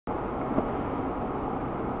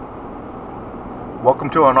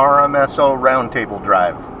Welcome to an RMSO roundtable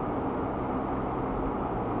drive.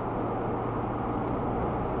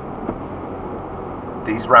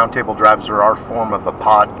 These roundtable drives are our form of a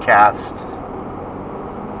podcast.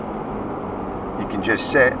 You can just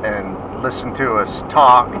sit and listen to us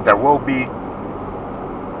talk. There will be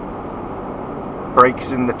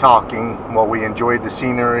breaks in the talking while we enjoy the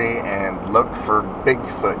scenery and look for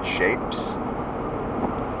Bigfoot shapes.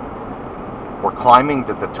 We're climbing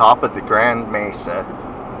to the top of the Grand Mesa.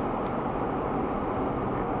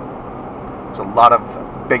 There's a lot of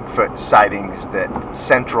Bigfoot sightings that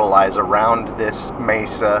centralize around this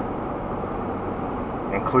mesa,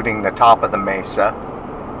 including the top of the mesa.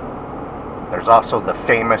 There's also the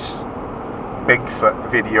famous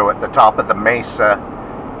Bigfoot video at the top of the mesa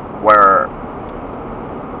where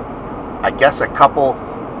I guess a couple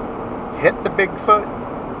hit the Bigfoot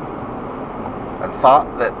and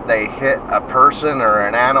thought that they hit a person or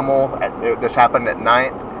an animal. This happened at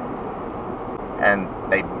night, and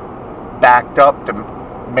they backed up to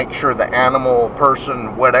make sure the animal,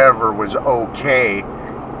 person, whatever was okay,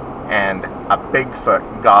 and a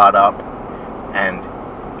Bigfoot got up and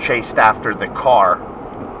chased after the car.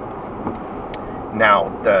 Now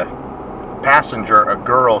the passenger, a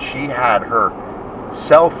girl, she had her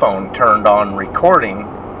cell phone turned on recording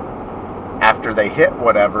after they hit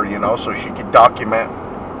whatever, you know, so she could document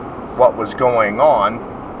what was going on.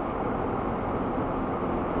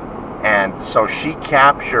 And so she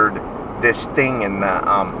captured this thing in the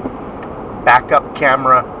backup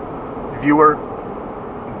camera viewer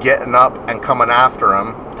getting up and coming after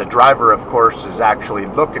him. The driver, of course, is actually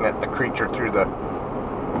looking at the creature through the,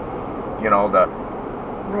 you know, the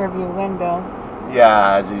rear view window.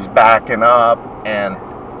 Yeah, as he's backing up, and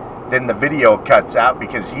then the video cuts out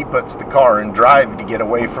because he puts the car in drive to get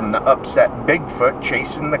away from the upset Bigfoot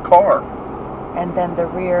chasing the car. And then the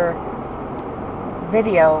rear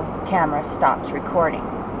video camera stops recording.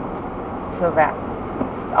 So that's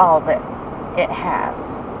all that it has.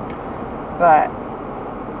 But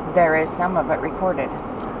there is some of it recorded.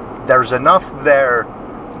 There's enough there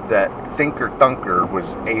that Thinker Thunker was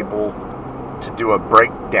able to do a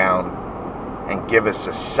breakdown and give us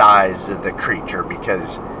a size of the creature, because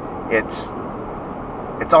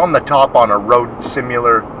it's on the top on a road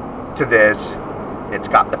similar to this. It's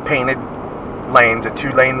got the painted lanes, a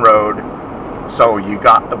 2-lane road, so you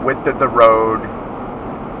got the width of the road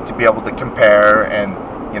to be able to compare. And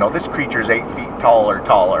you know, this creature's 8 feet tall or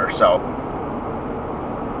taller, so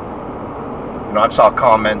you know, I saw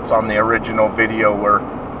comments on the original video where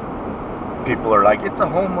people are like, it's a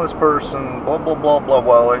homeless person, blah blah blah blah.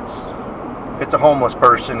 Well, if it's a homeless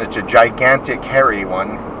person, it's a gigantic hairy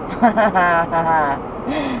one.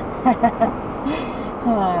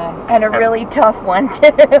 And a really tough one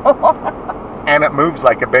too. And it moves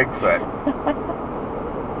like a Bigfoot.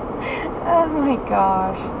 Oh my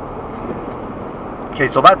gosh. Okay,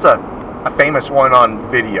 so that's a famous one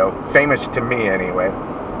on video. Famous to me anyway.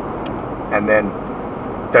 And then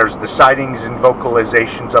there's the sightings and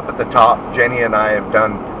vocalizations up at the top. Jenny and I have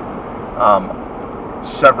done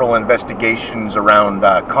several investigations around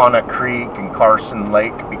Conna Creek and Carson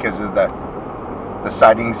Lake because of the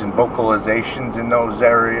sightings and vocalizations in those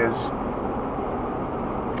areas.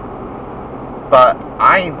 But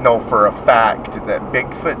I know for a fact that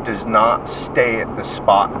Bigfoot does not stay at the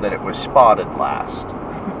spot that it was spotted last.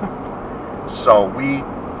 So we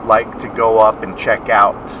like to go up and check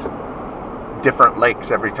out different lakes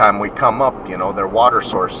every time we come up, you know, their water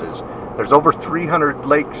sources. There's over 300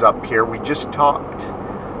 lakes up here. We just talked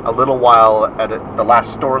a little while at the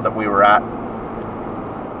last store that we were at.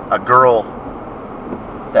 A girl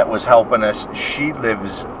that was helping us, she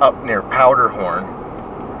lives up near Powderhorn,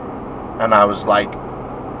 and I was like,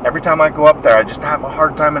 every time I go up there, I just have a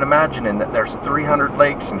hard time in imagining that there's 300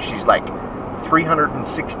 lakes, and she's like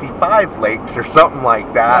 365 lakes or something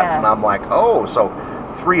like that. Yeah. And I'm like, oh, so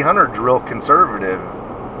 300's real conservative.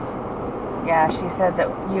 Yeah, she said that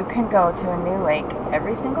you can go to a new lake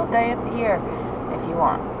every single day of the year if you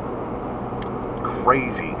want.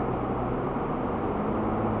 Crazy.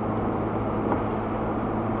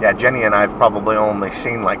 Yeah, Jenny and I have probably only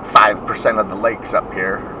seen like 5% of the lakes up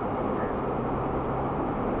here.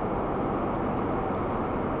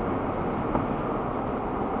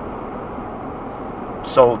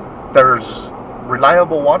 So there's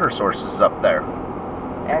reliable water sources up there.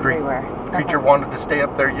 Everywhere. The creature wanted to stay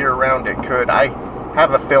up there year round, it could. I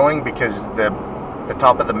have a feeling, because the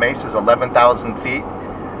top of the mesa is 11,000 feet,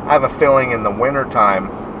 I have a feeling in the wintertime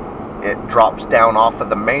it drops down off of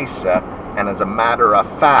the mesa. And as a matter of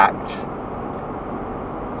fact,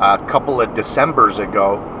 a couple of Decembers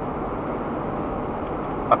ago,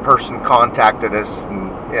 a person contacted us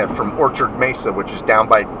from Orchard Mesa, which is down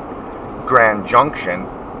by Grand Junction,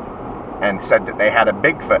 and said that they had a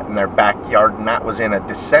Bigfoot in their backyard, and that was in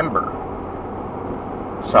December.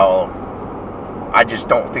 So I just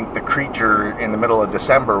don't think the creature in the middle of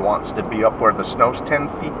December wants to be up where the snow's 10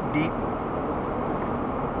 feet deep.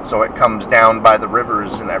 So it comes down by the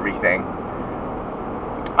rivers and everything.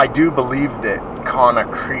 I do believe that Kana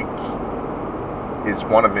Creek is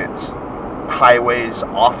one of its highways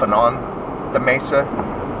off and on the Mesa.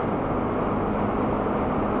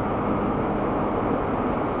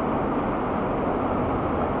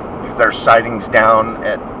 Because there's sightings down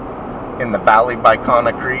in the valley by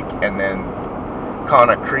Kana Creek, and then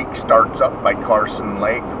Kana Creek starts up by Carson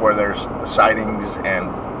Lake, where there's sightings and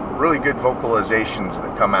really good vocalizations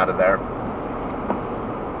that come out of there.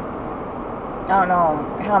 I don't know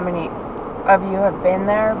how many of you have been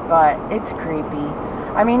there, but it's creepy.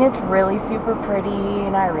 I mean, it's really super pretty,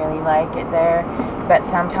 and I really like it there, but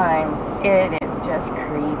sometimes it is just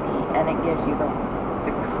creepy, and it gives you the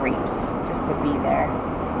creeps just to be there.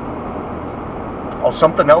 Oh,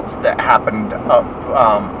 something else that happened up,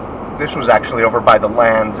 this was actually over by the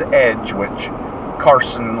Land's Edge, which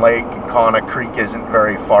Carson Lake and Kana Creek isn't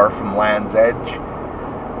very far from Land's Edge.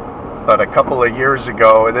 But a couple of years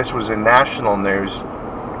ago, this was in national news,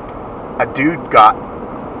 a dude got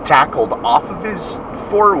tackled off of his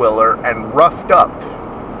four-wheeler and roughed up.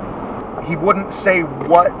 He wouldn't say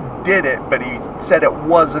what did it, but he said it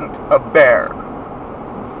wasn't a bear.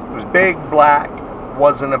 It was big, black,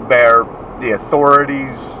 wasn't a bear. The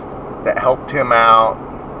authorities that helped him out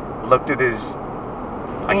looked at his,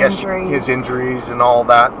 I guess, his injuries and all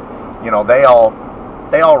that. You know, they all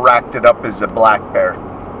racked it up as a black bear.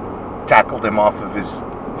 Tackled him off of his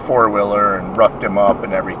four-wheeler and roughed him up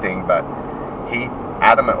and everything, but he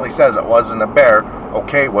adamantly says it wasn't a bear.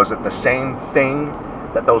 Okay, was it the same thing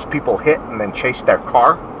that those people hit and then chased their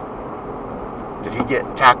car? Did he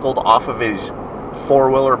get tackled off of his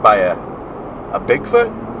four-wheeler by a Bigfoot?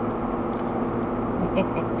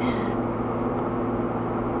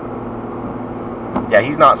 Yeah,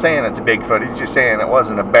 he's not saying it's a Bigfoot, he's just saying it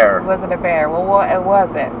wasn't a bear. It wasn't a bear. Well, what it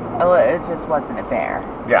wasn't. It just wasn't a bear.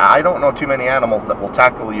 Yeah, I don't know too many animals that will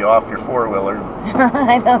tackle you off your four-wheeler.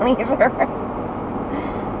 I don't either.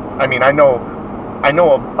 I mean, I know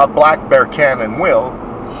a black bear can and will.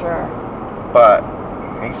 Sure. But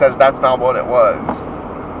he says that's not what it was.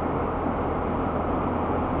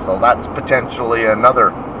 So that's potentially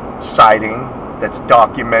another sighting that's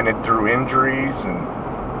documented through injuries and...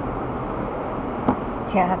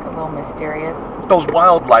 Yeah, that's a little mysterious. Those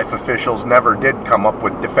wildlife officials never did come up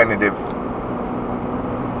with definitive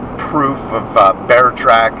proof of bear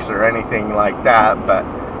tracks or anything like that, but,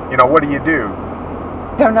 you know, what do you do?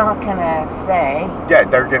 They're not gonna say. Yeah,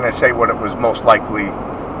 they're gonna say what it was most likely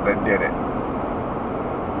that did it.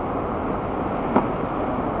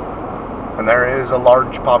 And there is a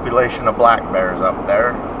large population of black bears up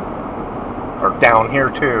there, or down here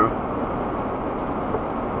too.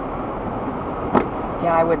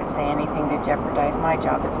 Yeah, I wouldn't say anything to jeopardize my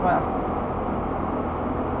job as well.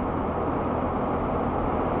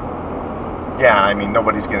 Yeah, I mean,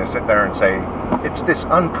 nobody's going to sit there and say, it's this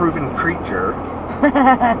unproven creature,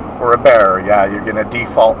 or a bear. Yeah, you're going to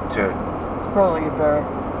default to... It's probably a bear.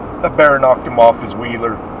 A bear knocked him off his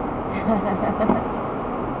wheeler.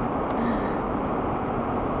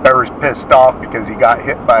 Bear's pissed off because he got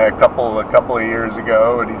hit by a couple of years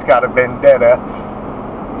ago, and he's got a vendetta.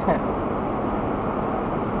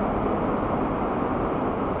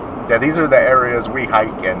 Yeah, these are the areas we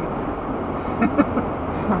hike in.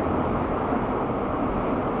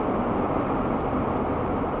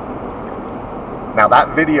 Now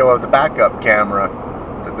that video of the backup camera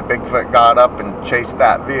that the Bigfoot got up and chased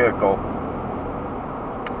that vehicle,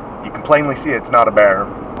 you can plainly see it's not a bear.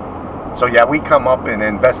 So yeah, we come up and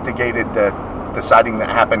investigated the sighting that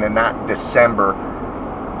happened in that December.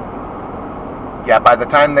 Yeah, by the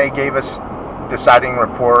time they gave us the sighting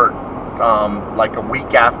report, like a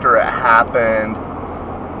week after it happened,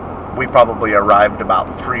 we probably arrived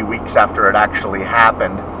about 3 weeks after it actually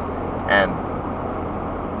happened, and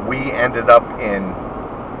we ended up in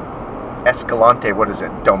Escalante, what is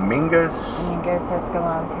it, Dominguez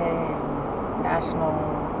Escalante National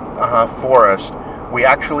Forest. We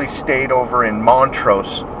actually stayed over in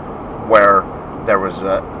Montrose, where there was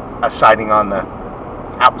a sighting on the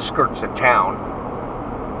outskirts of town,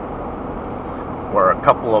 where a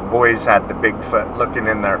couple of boys had the Bigfoot looking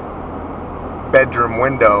in their bedroom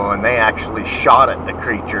window, and they actually shot at the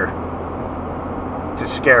creature to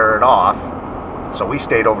scare it off. So we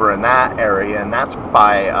stayed over in that area, and that's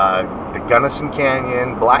by the Gunnison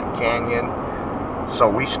Canyon, Black Canyon, So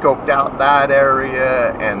we scoped out that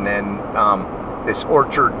area, and then this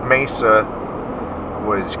Orchard Mesa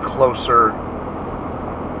was closer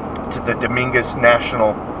to the Dominguez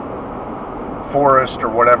National Forest or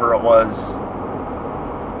whatever it was.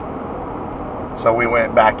 So we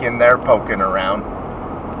went back in there poking around.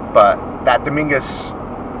 But that Dominguez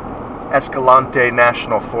Escalante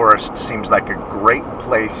National Forest seems like a great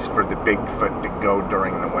place for the Bigfoot to go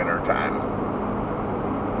during the winter time.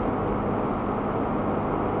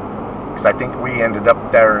 Because I think we ended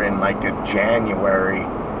up there in like a January,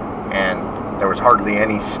 and there was hardly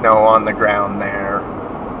any snow on the ground there.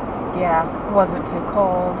 Yeah, it wasn't too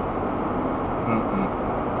cold.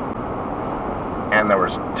 And there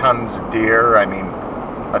was tons of deer. I mean,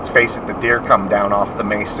 let's face it, the deer come down off the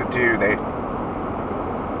mesa too. They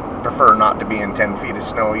prefer not to be in 10 feet of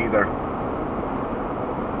snow either.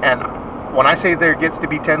 And when I say there gets to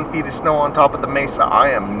be 10 feet of snow on top of the mesa,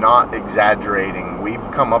 I am not exaggerating.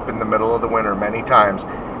 We've come up in the middle of the winter many times,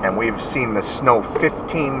 and we've seen the snow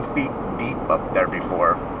 15 feet deep up there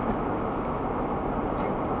before.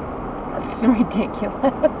 That's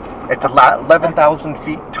ridiculous. It's 11,000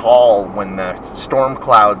 feet tall. When the storm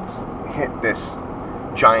clouds hit this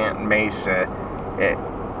giant mesa,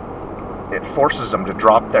 it forces them to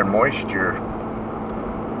drop their moisture.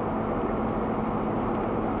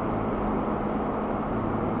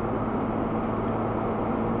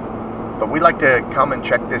 But we like to come and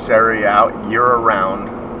check this area out year-round,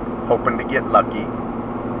 hoping to get lucky.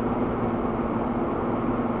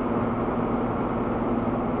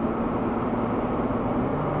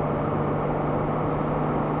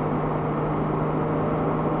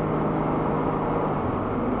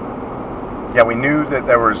 Yeah, we knew that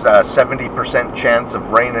there was a 70% chance of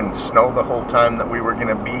rain and snow the whole time that we were going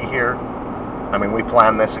to be here. I mean, we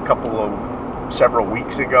planned this several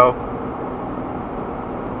weeks ago.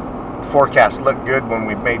 The forecast looked good when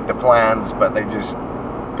we made the plans, but they just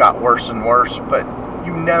got worse and worse. But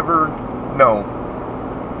you never know.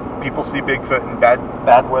 People see Bigfoot in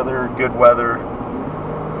bad weather, good weather.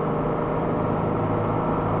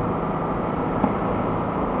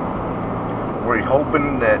 We're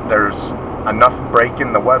hoping that there's enough break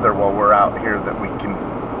in the weather while we're out here that we can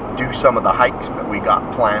do some of the hikes that we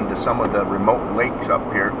got planned to some of the remote lakes up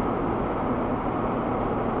here.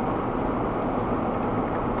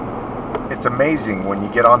 It's amazing when you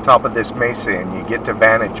get on top of this mesa and you get to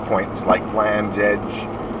vantage points like Land's Edge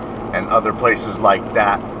and other places like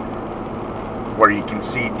that, where you can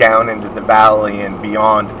see down into the valley and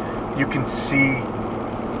beyond. You can see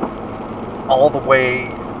all the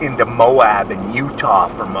way into Moab and Utah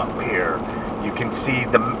from up here. You can see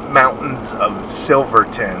the mountains of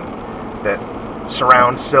Silverton that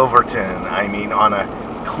surround Silverton. I mean, on a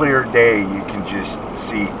clear day you can just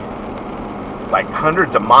see like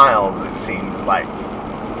hundreds of miles, it seems like.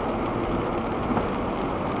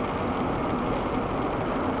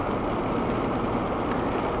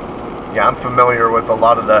 Yeah, I'm familiar with a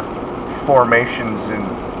lot of the formations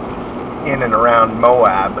in and around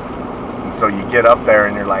Moab. And so you get up there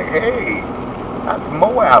and you're like, hey, that's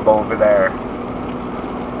Moab over there.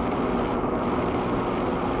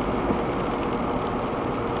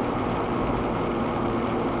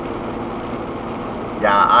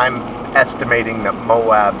 Yeah, I'm estimating that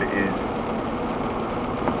Moab is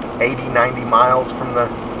 80-90 miles from the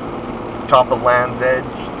top of Land's Edge.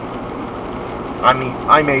 I mean,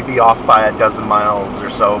 I may be off by a dozen miles or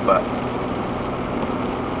so, but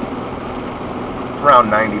around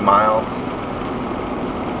 90 miles.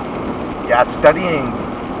 Yeah, studying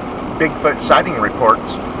Bigfoot sighting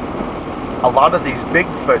reports, a lot of these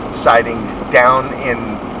Bigfoot sightings down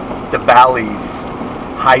in the valleys,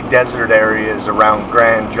 high desert areas around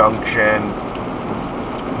Grand Junction,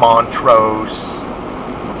 Montrose,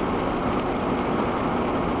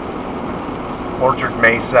 Orchard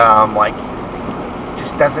Mesa, I'm like,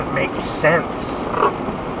 just doesn't make sense.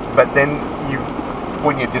 But then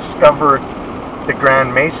when you discover the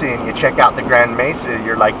Grand Mesa and you check out the Grand Mesa,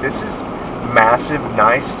 you're like, this is massive,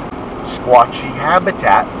 nice, squatchy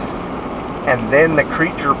habitats. And then the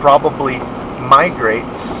creature probably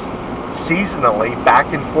migrates seasonally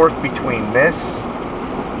back and forth between this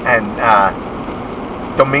and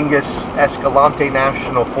Dominguez Escalante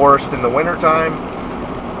National Forest in the wintertime,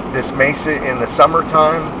 this mesa in the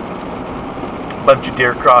summertime. A bunch of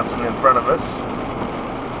deer crossing in front of us.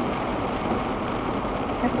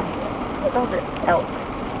 Those are elk.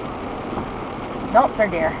 Nope, they're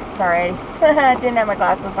deer. Sorry, I didn't have my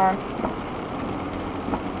glasses on.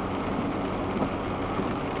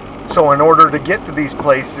 So in order to get to these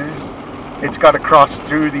places, it's got to cross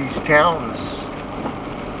through these towns.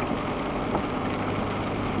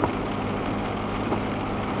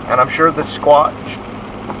 And I'm sure the Squatch,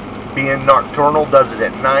 being nocturnal, does it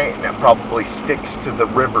at night, and it probably sticks to the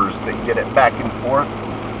rivers that get it back and forth,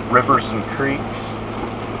 rivers and creeks.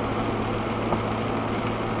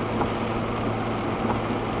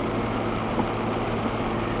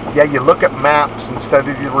 Yeah, you look at maps and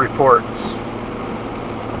study the reports,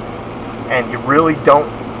 and you really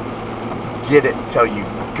don't get it till you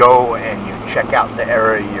go and you check out the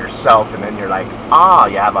area yourself, and then you're like, ah,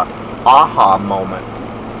 you have a aha moment.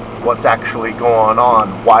 What's actually going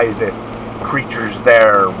on, why the creature's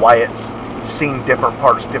there, why it's seen different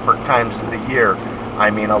parts, different times of the year.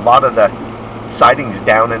 I mean, a lot of the sightings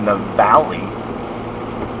down in the valley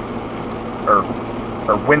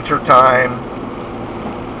are winter time,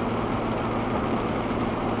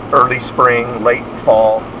 early spring, late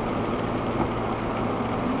fall.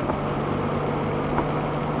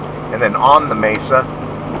 And then on the Mesa,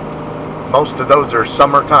 most of those are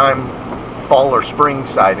summertime, fall or spring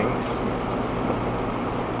sightings.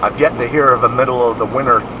 I've yet to hear of a middle of the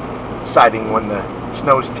winter sighting when the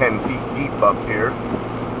snow's 10 feet deep up here.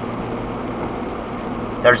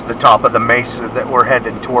 There's the top of the Mesa that we're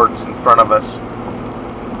headed towards in front of us.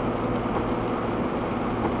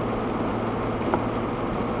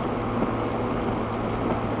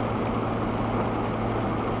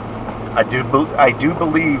 I do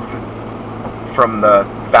believe from the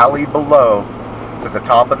valley below to the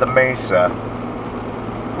top of the Mesa,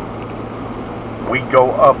 we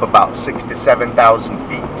go up about 6,000 to 7,000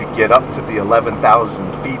 feet to get up to the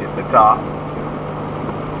 11,000 feet at the top.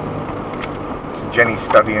 So Jenny's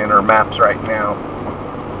studying her maps right now.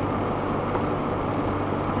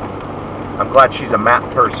 I'm glad she's a map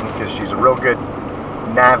person, because she's a real good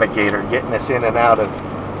navigator, getting us in and out of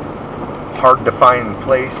hard to find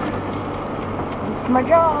places. It's my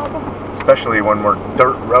job. Especially when we're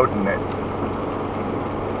dirt roading it.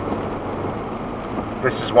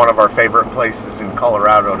 This is one of our favorite places in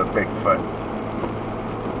Colorado to Bigfoot.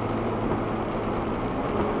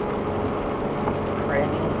 It's pretty.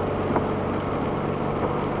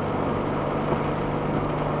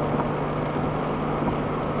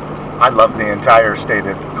 I love the entire state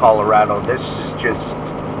of Colorado. This is just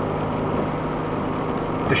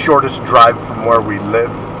the shortest drive from where we live.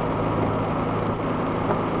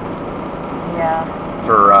 Yeah.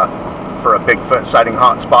 For a Bigfoot sighting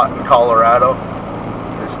hotspot in Colorado.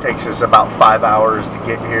 This takes us about 5 hours to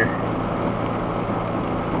get here.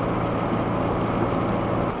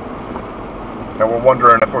 And we're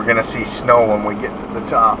wondering if we're going to see snow when we get to the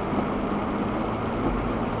top.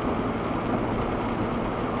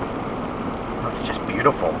 It's just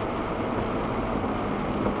beautiful.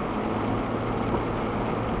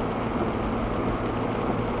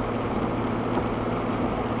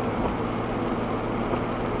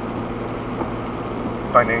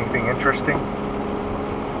 Find anything interesting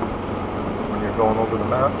when you're going over the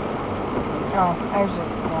map? Oh, I was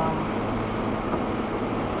just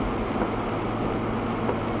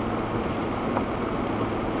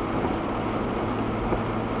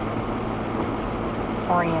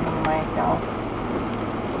orienting myself.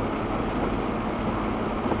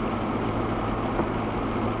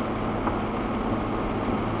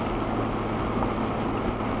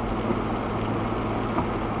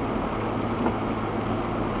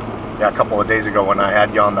 Yeah, a couple of days ago when I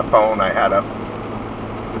had you on the phone, I had a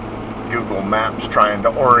Google Maps trying to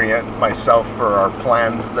orient myself for our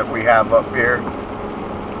plans that we have up here.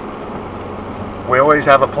 We always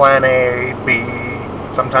have a plan A, B,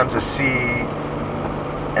 sometimes a C,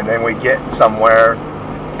 and then we get somewhere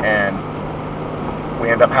and we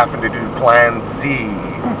end up having to do plan Z.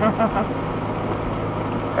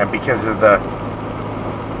 And because of the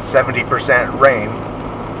 70% rain,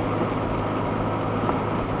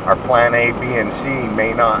 our plan A, B, and C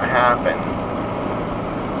may not happen.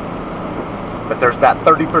 But there's that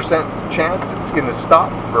 30% chance it's going to stop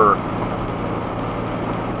for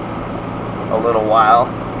a little while.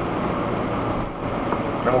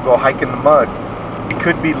 Then we'll go hike in the mud. We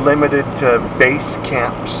could be limited to base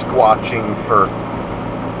camp squatching for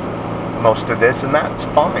most of this, and that's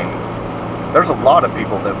fine. There's a lot of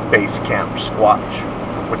people that base camp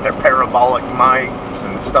squatch with their parabolic mics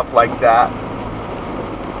and stuff like that.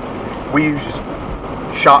 We use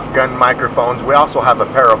shotgun microphones. We also have a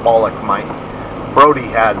parabolic mic. Brody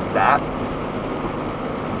has that.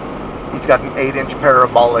 He's got an 8-inch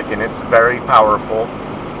parabolic and it's very powerful.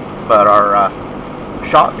 But our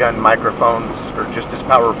shotgun microphones are just as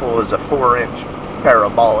powerful as a 4-inch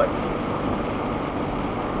parabolic.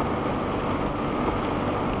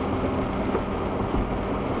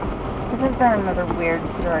 Isn't there another weird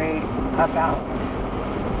story about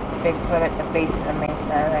Bigfoot at the base of the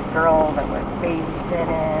Mesa. A girl that was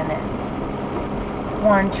babysitting, and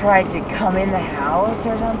one tried to come in the house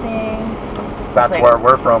or something. That's like, where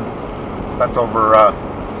we're from. That's over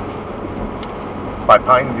by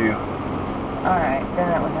Pineview. Alright, then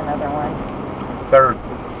that was another one.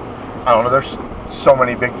 I don't know, there's so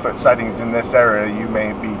many Bigfoot sightings in this area, you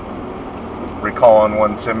may be recalling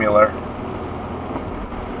one similar.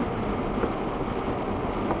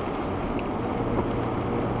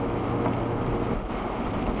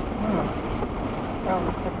 Oh,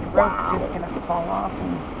 looks like the rope's just gonna fall off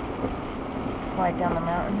and slide down the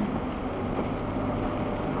mountain.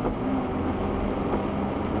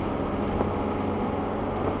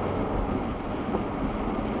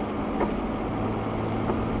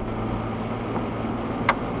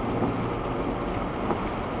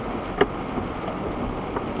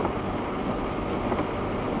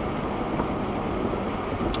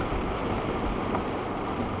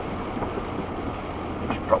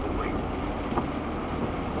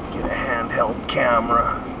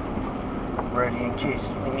 Camera ready in case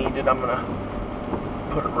we need it. I'm gonna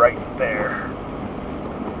put it right there.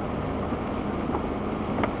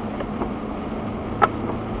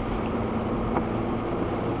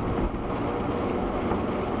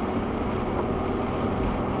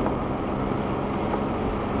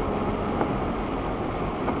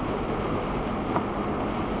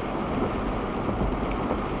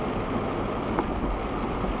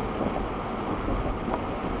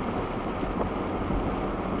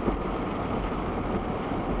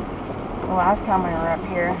 Last time we were up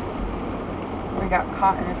here, we got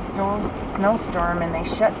caught in a snowstorm and they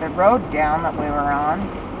shut the road down that we were on.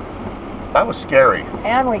 That was scary.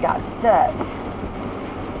 And we got stuck.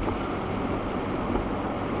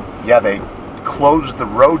 Yeah, they closed the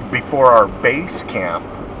road before our base camp.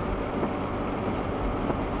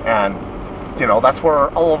 And, you know, that's where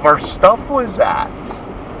all of our stuff was at.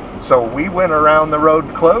 So we went around the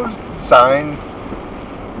road closed sign,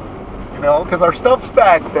 you know, because our stuff's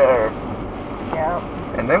back there. Yep.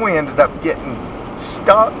 And then we ended up getting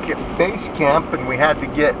stuck at base camp, and we had to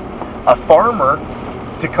get a farmer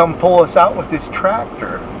to come pull us out with his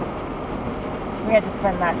tractor. We had to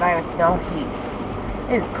spend that night with no heat.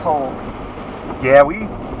 It is cold. Yeah, we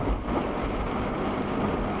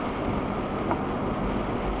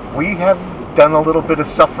have done a little bit of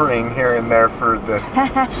suffering here and there for the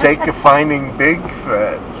sake of finding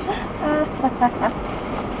Bigfoots.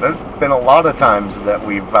 There's been a lot of times that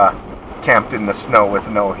we've camped in the snow with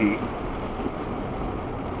no heat.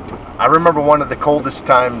 I remember one of the coldest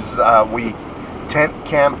times we tent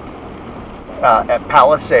camped at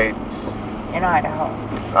Palisades in Idaho.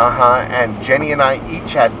 And Jenny and I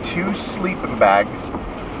each had 2 sleeping bags,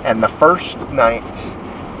 and the first night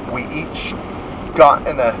we each got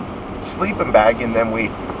in a sleeping bag, and then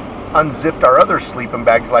we unzipped our other sleeping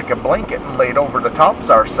bags like a blanket and laid over the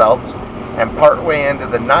tops ourselves. And partway into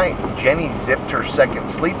the night, Jenny zipped her second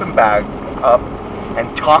sleeping bag up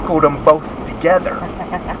and tackled them both together.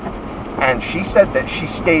 And she said that she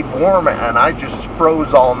stayed warm, and I just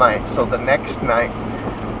froze all night. So the next night,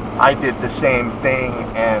 I did the same thing.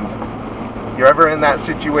 And you're ever in that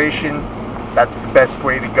situation, that's the best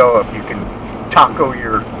way to go. If you can taco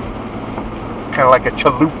your, kind of like a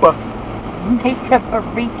chalupa. Make a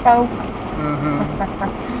burrito.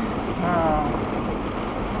 Oh.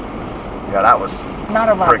 Yeah, that was not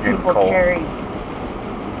a lot of people cold. Carry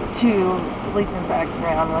 2 sleeping bags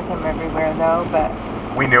around with them everywhere, though. But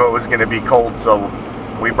we knew it was going to be cold, so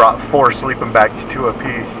we brought 4 sleeping bags, 2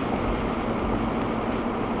 apiece.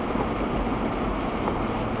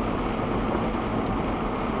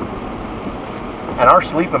 And our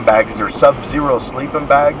sleeping bags are sub-zero sleeping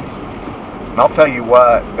bags. And I'll tell you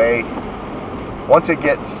what, once it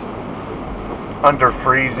gets under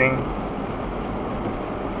freezing,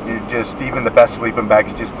 even the best sleeping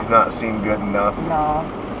bags just do not seem good enough. No.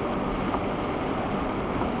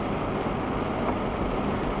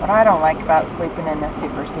 What I don't like about sleeping in the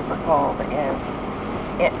super cold is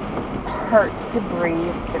it hurts to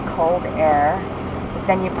breathe the cold air, but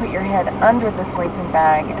then you put your head under the sleeping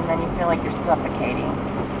bag and then you feel like you're suffocating.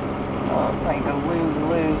 Well, it's like a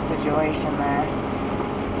lose-lose situation there.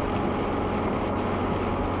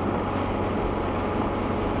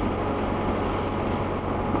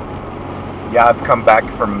 Yeah, I've come back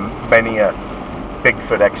from many a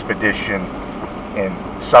Bigfoot expedition in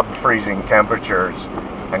sub-freezing temperatures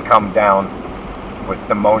and come down with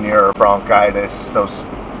pneumonia or bronchitis. Those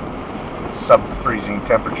sub-freezing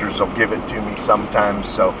temperatures will give it to me sometimes,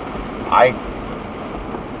 so I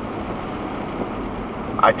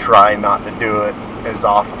try not to do it as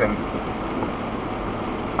often.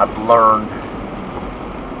 I've learned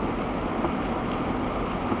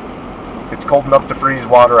if it's cold enough to freeze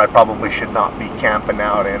water, I probably should not be camping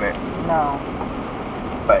out in it. No.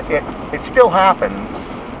 But it still happens.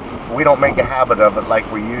 We don't make a habit of it like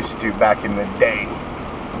we used to back in the day.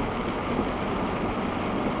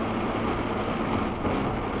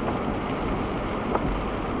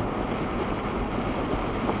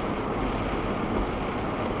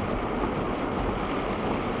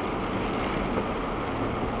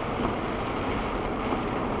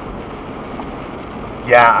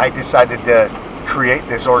 Yeah, I decided to create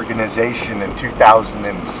this organization in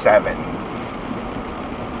 2007.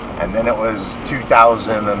 And then it was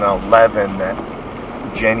 2011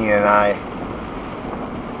 that Jenny and I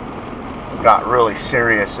got really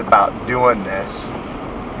serious about doing this.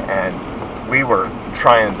 And we were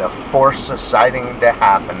trying to force a sighting to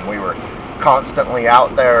happen. We were constantly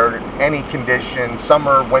out there, any condition,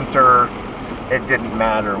 summer, winter, it didn't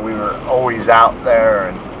matter. We were always out there.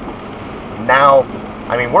 And now,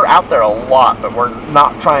 I mean, we're out there a lot, but we're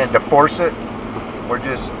not trying to force it. We're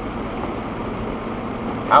just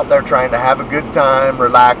out there trying to have a good time,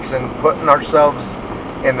 relaxing, putting ourselves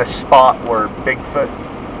in the spot where Bigfoot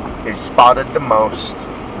is spotted the most,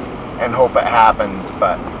 and hope it happens.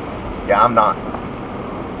 But yeah, I'm not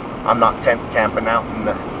tent camping out in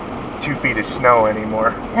the 2 feet of snow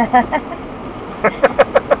anymore.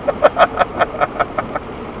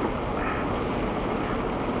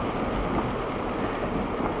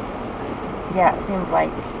 Yeah, it seemed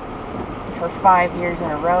like for 5 years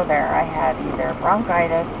in a row there, I had either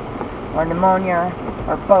bronchitis or pneumonia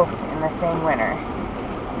or both in the same winter.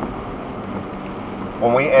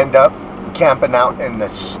 When we end up camping out in the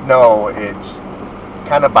snow, it's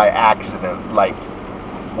kind of by accident. Like,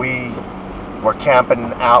 we were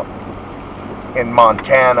camping out in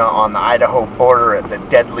Montana on the Idaho border at the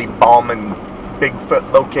Deadly Ballman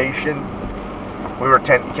Bigfoot location. We were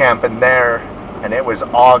tent camping there, and it was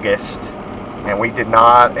August, and we did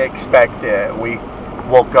not expect it. We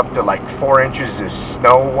woke up to like 4 inches of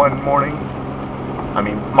snow one morning. I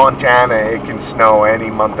mean, Montana, it can snow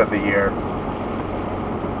any month of the year.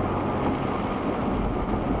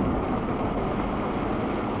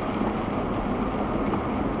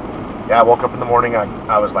 Yeah, I woke up in the morning,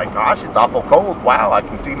 I was like, gosh, it's awful cold. Wow, I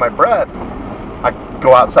can see my breath. I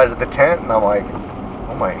go outside of the tent and I'm like,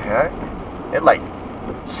 oh my heck, it like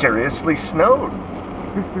seriously snowed.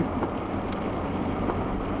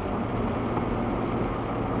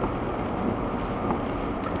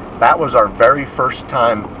 That was our very first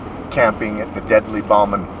time camping at the Deadly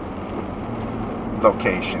Ballman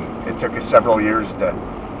location. It took us several years to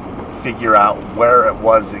figure out where it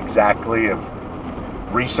was exactly, of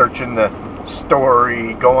researching the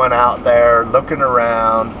story, going out there, looking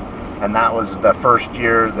around, and that was the first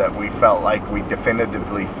year that we felt like we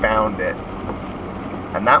definitively found it.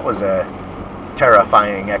 And that was a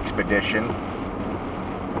terrifying expedition.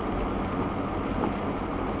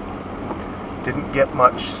 Didn't get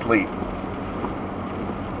much sleep.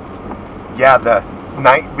 Yeah, the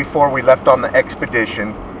night before we left on the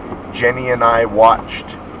expedition, Jenny and I watched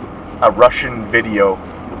a Russian video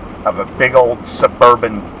of a big old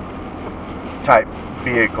suburban type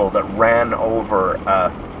vehicle that ran over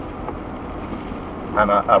a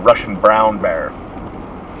Russian brown bear,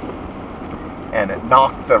 and it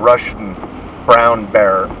knocked the Russian brown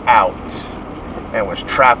bear out and was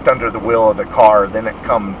trapped under the wheel of the car. Then it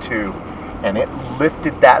come to, and it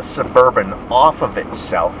lifted that Suburban off of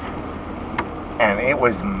itself, and it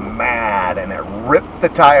was mad, and it ripped the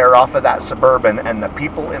tire off of that Suburban, and the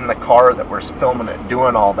people in the car that were filming it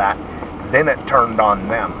doing all that, then it turned on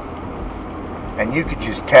them. And you could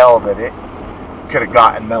just tell that it could have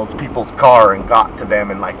gotten those people's car and got to them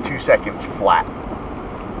in like 2 seconds flat.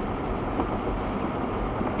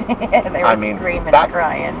 They were screaming and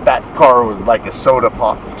crying. That car was like a soda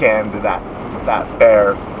pop can to that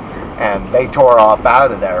bear, and they tore off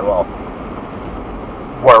out of there. Well,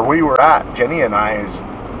 where we were at, Jenny and I,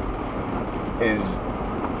 is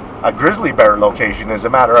a grizzly bear location. As a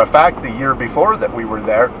matter of fact, the year before that we were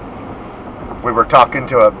there, we were talking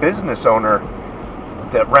to a business owner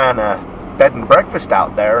that ran a bed and breakfast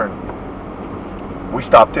out there, and we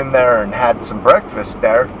stopped in there and had some breakfast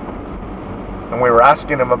there, and we were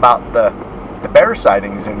asking him about the bear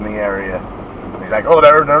sightings in the area. He's like, oh,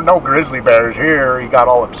 there are no grizzly bears here. He got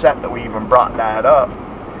all upset that we even brought that up.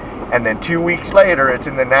 And then 2 weeks later, it's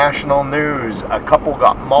in the national news. A couple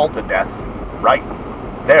got mauled to death right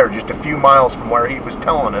there, just a few miles from where he was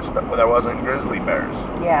telling us that there wasn't grizzly bears.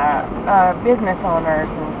 Yeah, business owners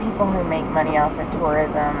and people who make money off of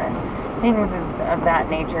tourism and things of that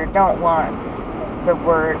nature don't want the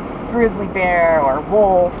word grizzly bear or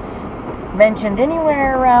wolf mentioned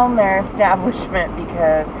anywhere around their establishment,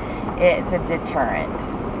 because it's a deterrent.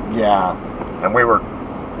 Yeah, and we were,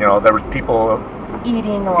 you know, there was people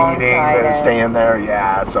Eating alongside and us. staying there.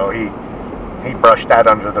 Yeah, so he brushed that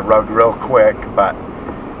under the rug real quick. But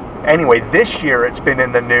anyway, this year it's been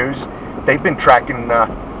in the news. They've been tracking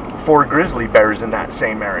 4 grizzly bears in that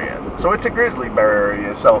same area. So it's a grizzly bear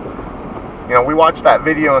area. So, you know, we watch that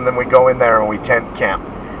video and then we go in there and we tent camp.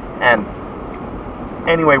 And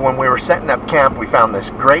anyway, when we were setting up camp, we found this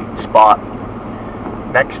great spot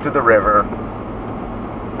next to the river.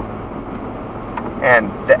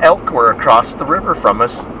 And the elk were across the river from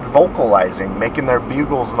us, vocalizing, making their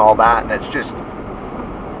bugles and all that. And it's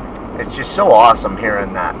just so awesome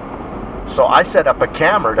hearing that. So I set up a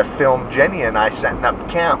camera to film Jenny and I setting up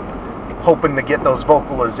camp, hoping to get those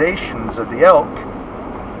vocalizations of the elk.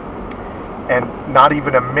 And not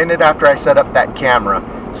even a minute after I set up that camera,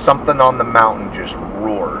 something on the mountain just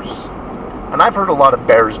roars. And I've heard a lot of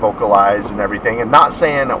bears vocalize and everything, and not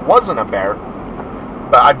saying it wasn't a bear,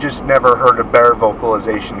 but I've just never heard a bear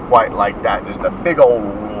vocalization quite like that. Just a big old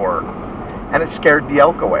roar. And it scared the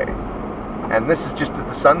elk away. And this is just as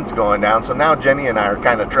the sun's going down, so now Jenny and I are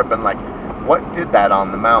kind of tripping like, what did that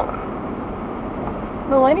on the mountain?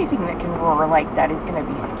 Well, anything that can roar like that is going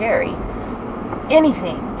to be scary.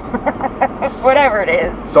 Anything. Whatever it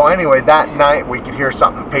is. So anyway, that night we could hear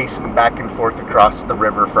something pacing back and forth across the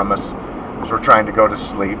river from us as we're trying to go to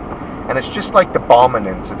sleep. And it's just like the bombing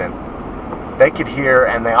incident. They could hear,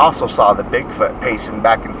 and they also saw the Bigfoot pacing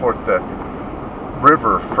back and forth the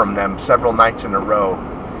river from them several nights in a row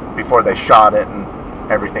before they shot it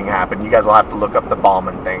and everything happened. You guys will have to look up the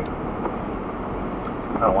bombing thing.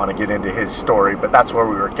 I don't want to get into his story, but that's where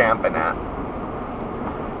we were camping at.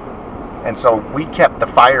 And so we kept the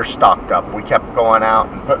fire stocked up. We kept going out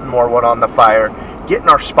and putting more wood on the fire, getting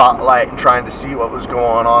our spotlight and trying to see what was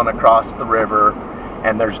going on across the river.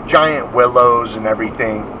 And there's giant willows and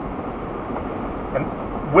everything. And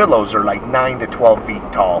willows are like 9 to 12 feet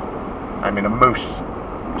tall. I mean, a moose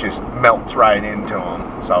just melts right into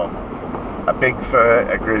them. So a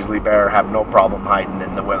Bigfoot, a grizzly bear have no problem hiding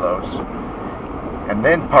in the willows. And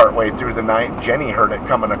then partway through the night, Jenny heard it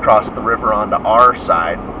coming across the river onto our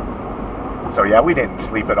side. So yeah, we didn't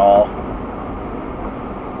sleep at all.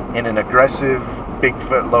 In an aggressive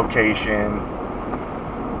Bigfoot location,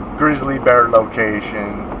 grizzly bear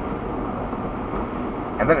location,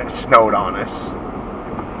 and then it snowed on us.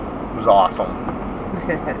 It was awesome.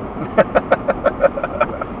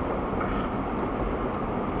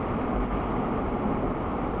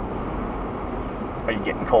 Are you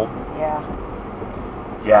getting cold? Yeah.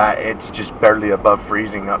 Yeah, it's just barely above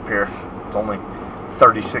freezing up here. It's only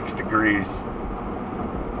 36 degrees.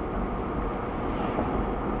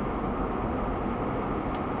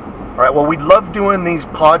 Alright, well, we love doing these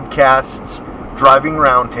podcasts, driving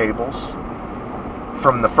roundtables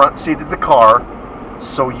from the front seat of the car,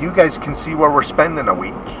 so you guys can see where we're spending a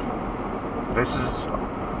week. This is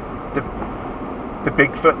the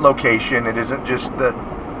Bigfoot location. It isn't just the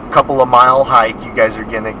couple of mile hike. You guys are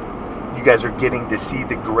getting to see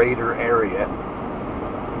the greater area.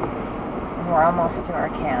 We're almost to our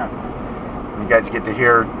camp. You guys get to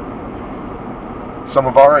hear some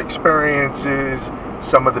of our experiences,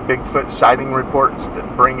 some of the Bigfoot sighting reports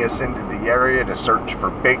that bring us into the area to search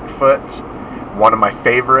for Bigfoot. One of my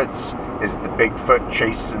favorites is the Bigfoot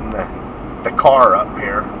chasing the car up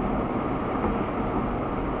here.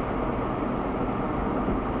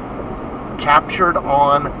 Captured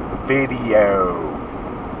on video.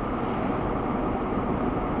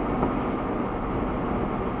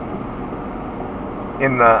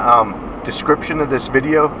 In the description of this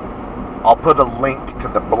video, I'll put a link to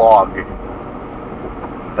the blog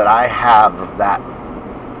that I have of that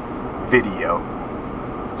video,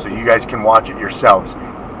 so you guys can watch it yourselves.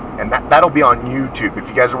 And that'll be on YouTube. If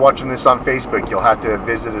you guys are watching this on Facebook, you'll have to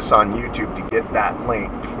visit us on YouTube to get that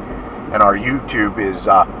link. And our YouTube is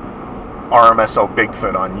RMSO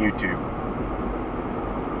Bigfoot on YouTube.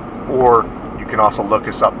 Or you can also look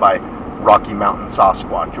us up by Rocky Mountain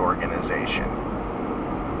Sasquatch Organization.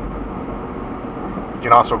 You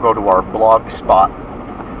can also go to our blog spot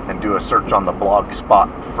and do a search on the blog spot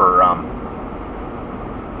for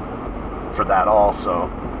that also.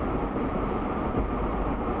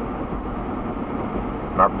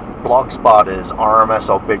 And our blog spot is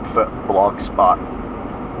RMSO Bigfoot Blogspot.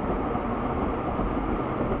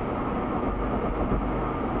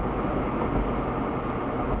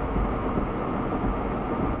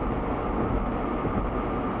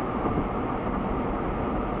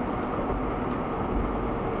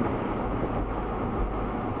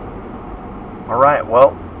 Alright,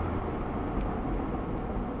 well,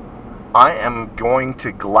 I am going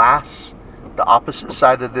to glass the opposite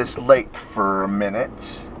side of this lake for a minute.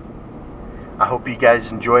 I hope you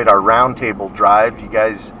guys enjoyed our roundtable drive. You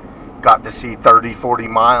guys got to see 30-40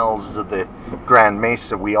 miles of the Grand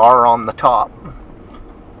Mesa. We are on the top.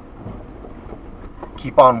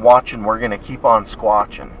 Keep on watching. We're going to keep on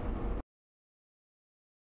squatching.